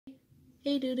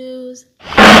Hey doo-doos.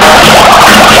 I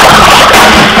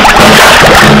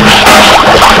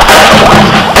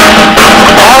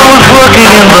was working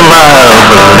in the lab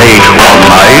late one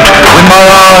night when my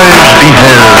eyes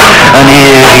beheld an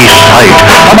eerie sight.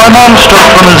 And my monster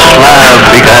from his slab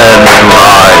began to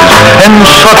rise, and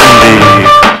suddenly...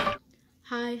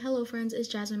 Hi, hello friends, it's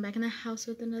Jasmine back in the house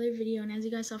with another video, and as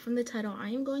you guys saw from the title, I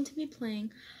am going to be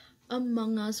playing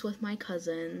Among Us with my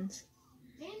cousins.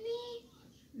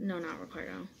 No, not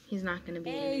Ricardo. He's not going to be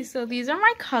in it. Hey, so these are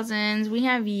my cousins. We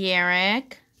have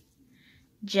Yerrick,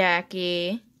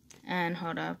 Jackie, and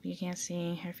hold up, you can't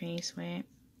see her face, wait.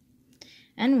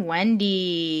 And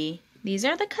Wendy. These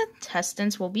are the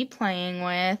contestants we'll be playing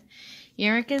with.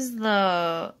 Yerrick is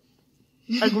the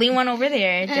ugly one over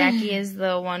there. Jackie is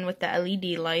the one with the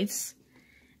LED lights.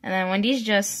 And then Wendy's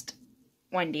just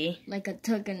Wendy. Like a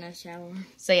took in a shower.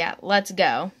 So yeah, let's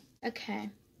go. Okay.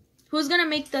 Who's going to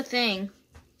make the thing?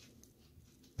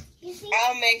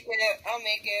 I'll make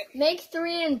it. Make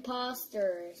 3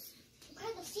 imposters.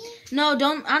 No,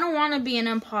 don't. I don't want to be an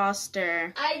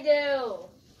imposter. I do.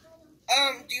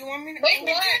 Do you want me to make it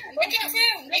 2? Make it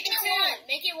 1.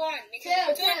 Make it 1. Make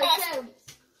it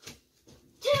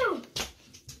 2.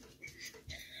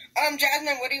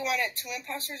 Jasmine, what do you want it? 2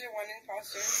 imposters or 1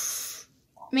 imposter?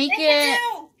 Make it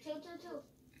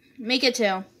 2. Make it 2.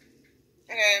 Okay.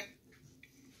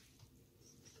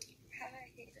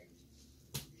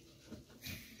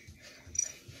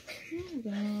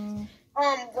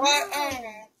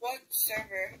 What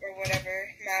server or whatever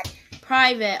map?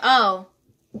 Private. Oh.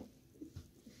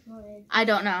 I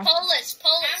don't know. Polis.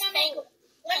 Let me make it.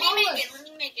 I'm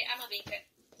gonna make it.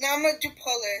 No, I'm gonna do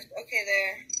Polis. Okay,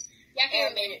 there. Jackie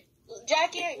made it.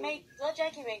 Let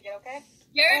Jackie make it, okay?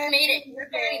 Jared made it.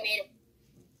 Jared already made it.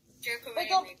 But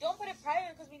don't put it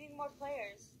private because we need more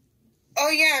players. Oh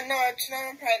yeah, no, it's not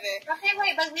on private. Okay,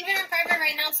 wait, but leave it on private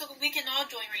right now so we can all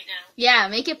join right now. Yeah,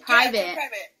 make it private. Yeah,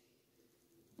 private.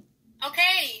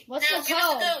 Okay. What's now the give us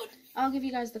the code. I'll give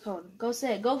you guys the code. Go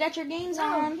sit. Go get your games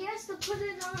on. He has to put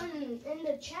it on in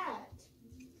the chat.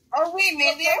 Oh wait,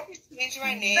 maybe I can change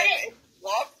my name. It's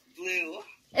Bob Blue.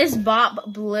 Is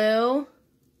Bob Blue?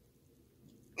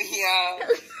 Yeah.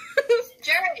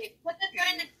 Jerry, put the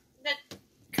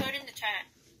code in the chat.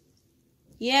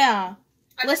 Yeah.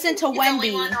 Listen to Wendy.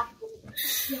 Yeah.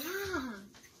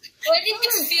 Wendy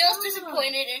just feels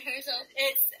disappointed in herself.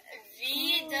 It's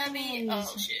VW. Oh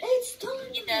shit. It's done.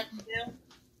 VW.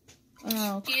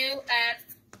 Oh. QF.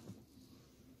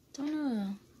 Don't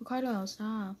know. Ricardo,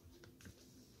 stop.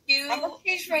 Q. I'm gonna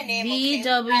change my name.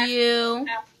 VW.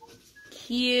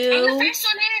 Q. I'm the first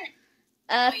one in.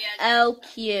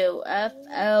 FLQ.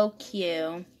 FLQ.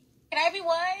 Can I be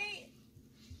white?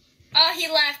 Oh, he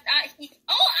left.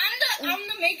 I'm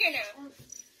the maker now.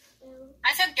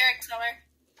 I took Derek's color.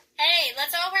 Hey,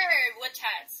 let's all wear wood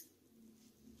hats.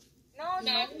 No, it's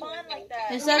not fun like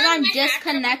that. It says I'm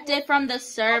disconnected from the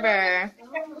server.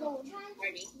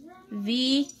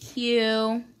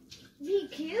 VQ.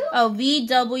 VQ? Oh,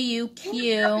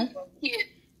 VWQ.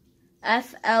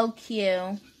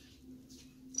 FLQ.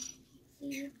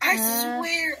 I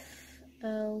swear.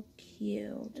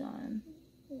 FLQ. Done.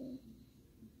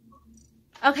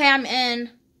 Okay, I'm in.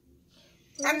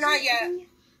 I'm not yet.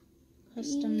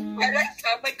 Customize. I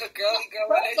sound like a girly girl.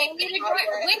 Wait,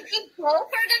 both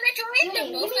are gonna join?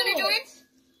 They're both gonna join?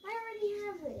 I already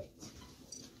have it.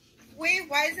 Wait,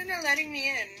 why isn't it letting me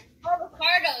in? Oh,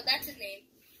 Ricardo, that's his name.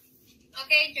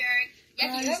 Okay, Derek.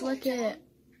 Guys, look at.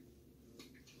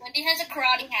 Wendy has a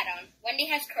karate hat on.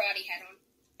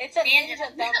 It's a ninja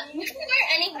dummy. We can wear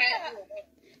any hat.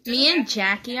 Me and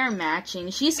Jackie are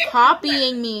matching. She's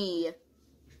copying me.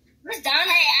 Where's Donna? Hey,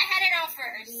 I had it out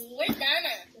first. Where's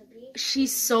Donna?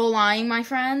 She's so lying, my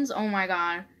friends. Oh my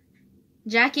god.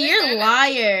 Jackie, you're a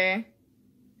liar.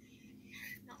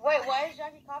 Wait, why is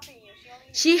Jackie copying you?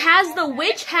 She has the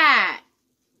witch hat.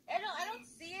 I don't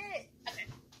see it. Okay.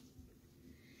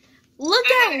 Look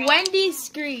at Wendy's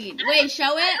screen. Wait,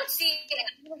 show I it. don't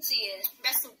see it.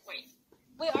 That's the point.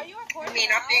 Wait, are you recording? I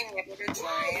mean, I'm being able to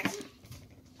join.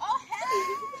 Oh,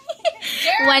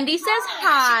 hey! Wendy says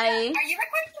hi. Are you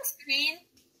recording the screen?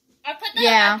 I put the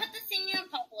thing in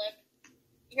public.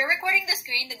 You're recording the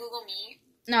screen, the Google Meet?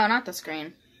 No, not the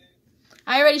screen.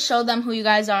 I already showed them who you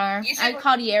guys are. I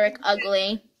called Yerrick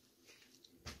ugly.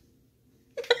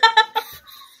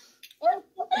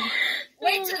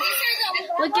 Wait, so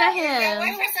Look at him.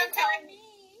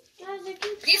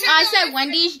 I said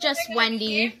Wendy's just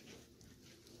Wendy.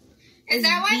 Is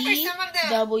that why for some of the...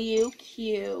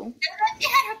 WQ.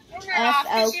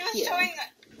 FLQ.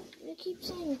 They keep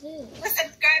saying this. With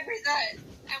subscribers,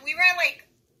 and we were like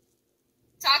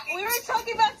talking. We were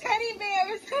talking about teddy bears.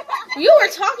 You were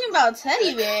talking about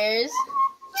teddy bears.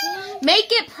 Make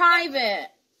it private.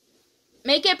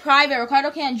 Make it private.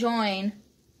 Ricardo can't join.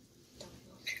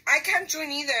 I can't join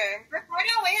either.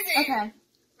 Ricardo isn't. Okay.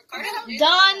 Ricardo isn't.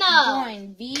 Donna.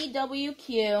 Join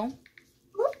VWQ.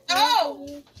 Oh!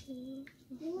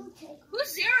 You take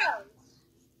Who's Zero?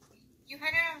 You had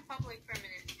it on public for a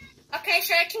minute. Okay,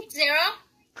 should I kick Zero?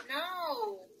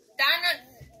 No. Donna,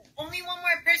 only one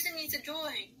more person needs to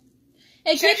join.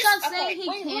 It Should I keeps on just- saying he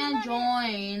wait, can't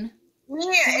join.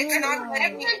 Yeah, it's not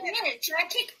letting me. Should I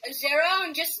kick Zero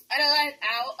and just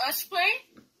allow us play?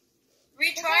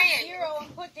 Retry it. Zero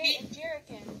and put Date and Jarek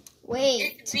in.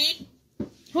 Wait. It's me.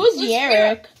 Who's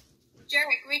Jarek?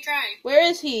 Jarek, retry. Where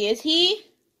is he? Is he?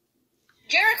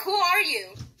 Jarek, who are you?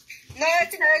 No,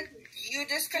 it's not. You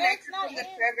disconnected No, it's not from the in.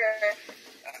 server.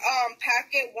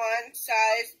 Packet 1,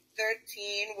 size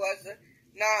 13 was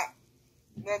not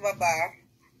blah blah blah.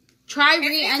 Try It's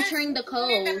re-entering the because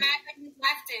in the code. map and you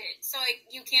left it, so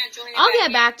you can't join it. I'll get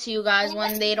in. back to you guys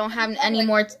when they don't have any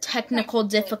more technical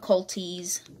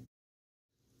difficulties.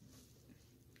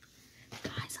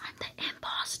 Guys, I'm the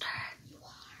imposter.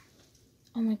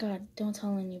 Oh my god, don't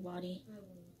tell anybody.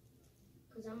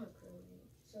 Because I'm a criminal,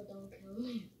 so don't kill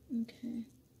me. Okay.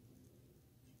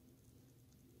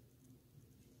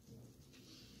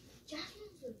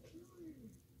 Jasmine's a killer.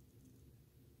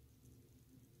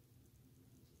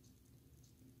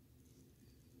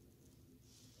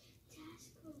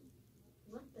 Jasmine,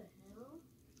 what the hell?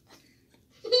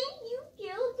 You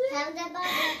killed him? Tell them about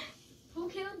it. Who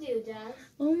killed you, Jazz?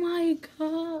 Oh my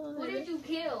Who god. did you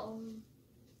kill?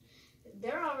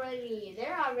 They're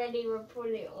already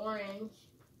reported orange.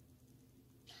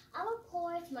 I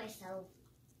report myself.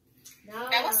 No,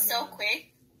 That was so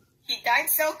quick. He died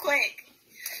so quick.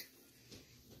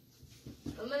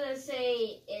 I'm gonna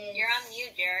say it's. You're on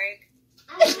mute, Jarek.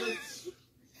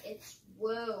 It's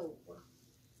whoa.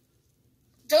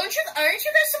 Aren't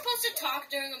you guys supposed to talk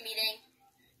during a meeting?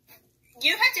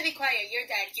 You have to be quiet. You're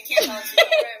dead. You can't talk.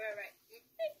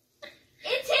 Right.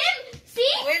 It's him.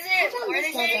 See? Who is it? Where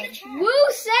did it in the chat?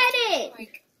 Woo said it.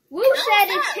 Like, Woo No, said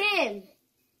it's it's him.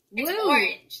 it's Woo.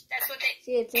 orange. That's what they.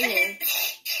 See, it's in here.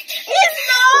 It's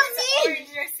not orange.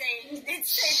 They're saying. They're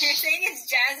saying it's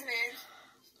Jasmine.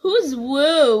 Who's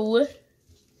Woo?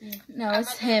 No, I'm it's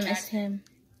not him. gonna It's him.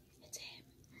 It's him.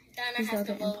 Donna He's the has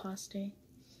to other vote. imposter.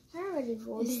 I already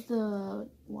voted. It's the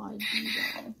YG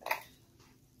guy.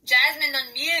 Jasmine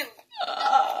on mute.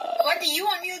 What do you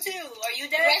on mute too? Are you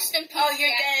dead? Rest in peace. Oh, you're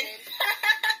dead.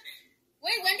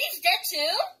 Wait, Wendy's dead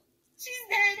too? She's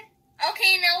dead.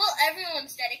 Okay, now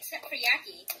everyone's dead except for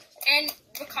Yaki and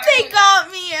Ricardo. They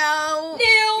got me out.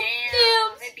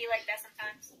 Damn, it'd be like that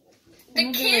sometimes. The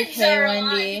I'm gonna be kids like, hey, are Wendy.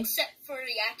 alive except for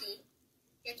Yaki.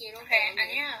 Yaki, you don't have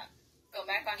any. Yeah, go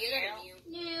back on you.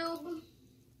 Noob.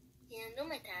 Yeah, do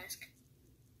my task.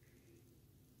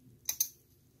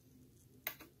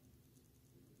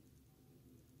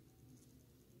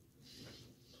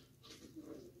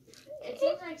 It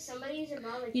seems like somebody's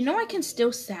about to. You know I kill can me.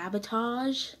 still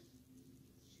sabotage. Shut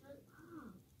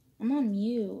up. I'm on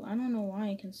mute. I don't know why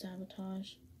I can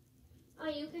sabotage. Oh,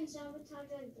 you can sabotage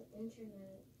like the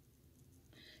internet,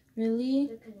 Really?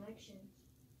 the connection.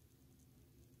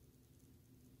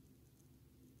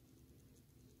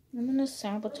 I'm gonna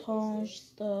sabotage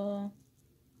the...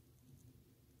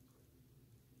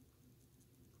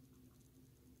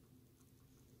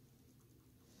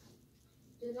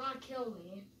 Do not kill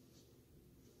me.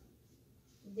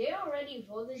 They already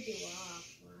voted you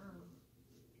off. Wow.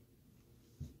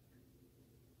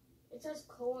 It says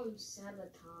Colum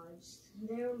sabotaged.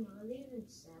 They're not even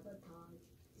sabotaged.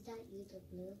 Is that you, the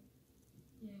blue?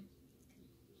 Yeah.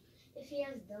 If he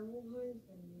has double horns,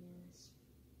 then yes.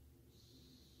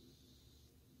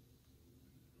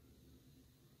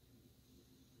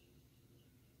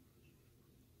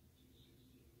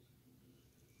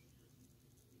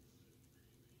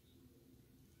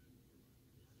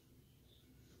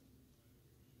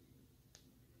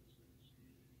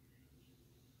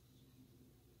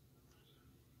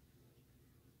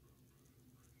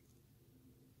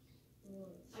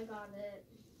 I got it.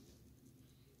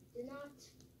 Did not.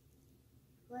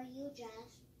 Where are you, Jazz?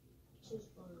 She's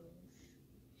orange.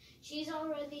 She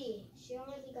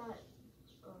already got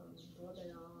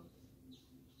voted off.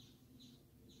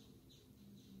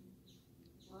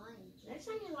 Why? Next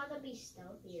time you gotta be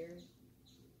stealthier.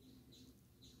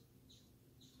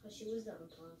 Cause she was the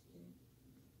imposter.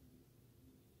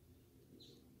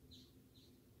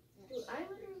 Dude, I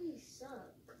literally suck.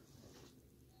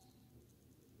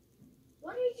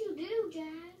 What did you do,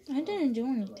 Jazz? I didn't do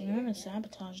anything. I haven't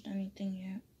sabotaged anything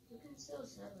yet. You can still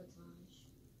sabotage.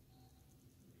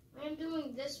 I I'm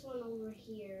doing this one over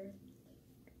here.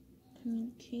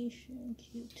 Communication,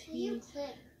 Can you QT,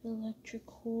 click?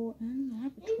 electrical, and Hey,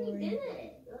 we laboratory. did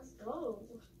it. Let's go.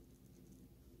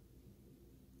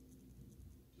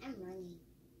 I'm running.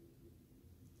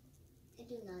 I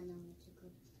do not know where to go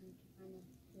this time to find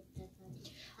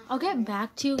a I'll get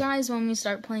back to you guys when we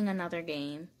start playing another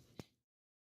game.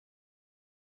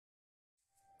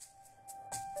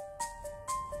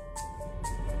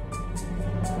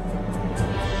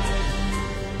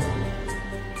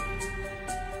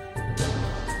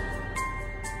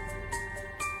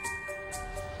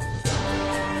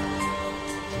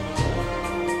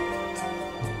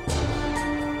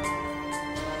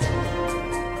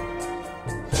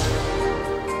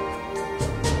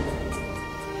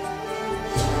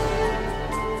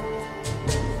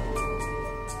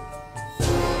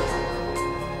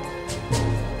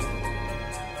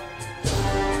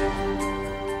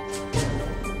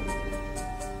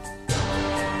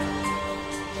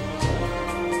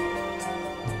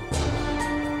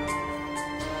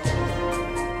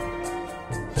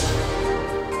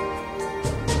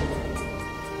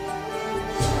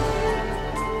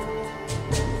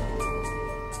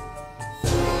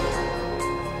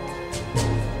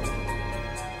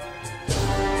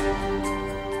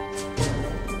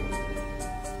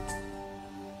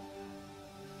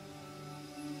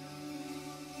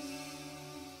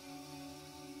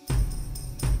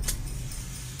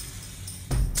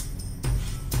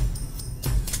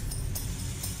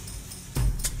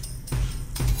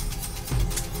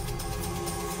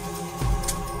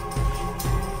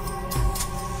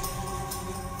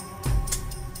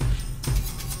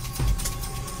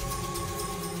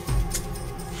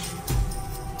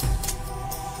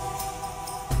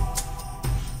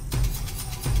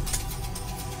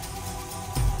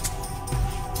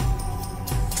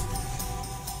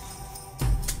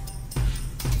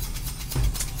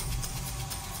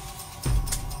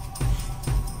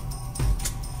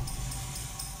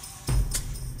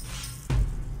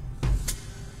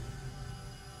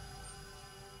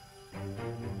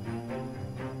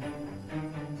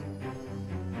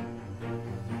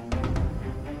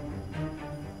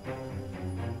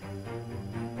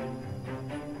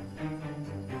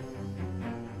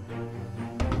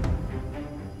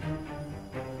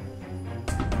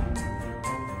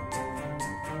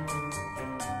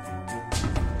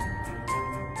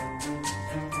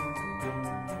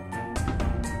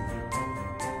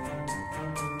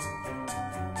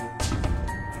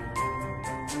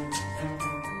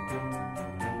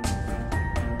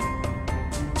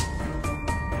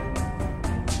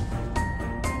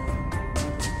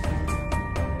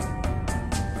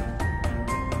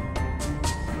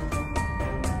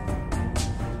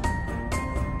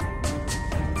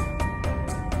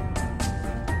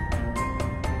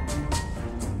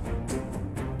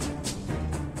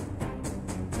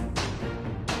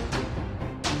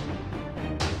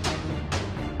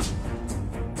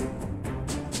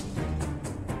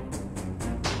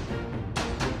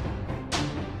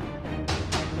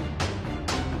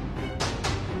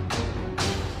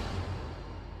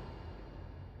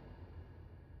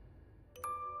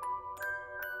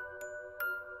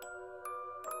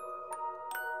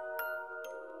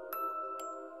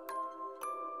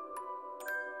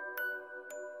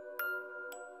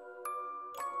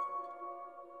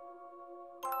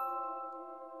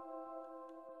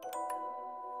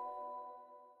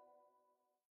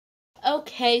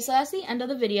 Okay, so that's the end of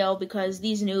the video because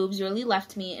these noobs really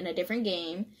left me in a different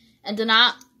game and did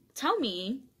not tell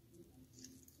me.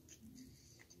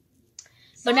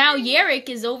 But now Yerrick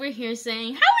is over here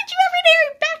saying, how would you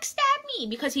ever dare backstab me?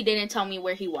 Because he didn't tell me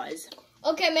where he was.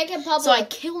 Okay, make it public. So I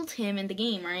killed him in the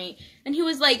game, right? And he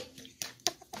was like,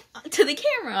 to the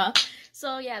camera.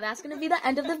 So yeah, that's going to be the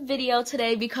end of the video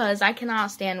today because I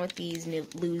cannot stand with these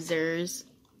losers.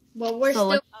 Well, we're So,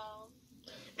 still...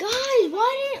 Guys,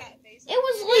 why didn't... It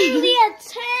was literally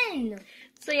at 10.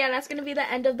 So yeah, that's going to be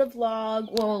the end of the vlog.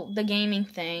 Well, the gaming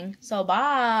thing. So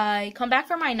bye. Come back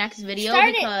for my next video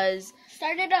because...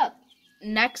 Start it up.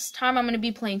 Next time I'm going to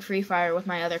be playing Free Fire with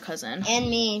my other cousin. And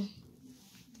me.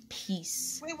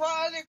 Peace. Wait, what other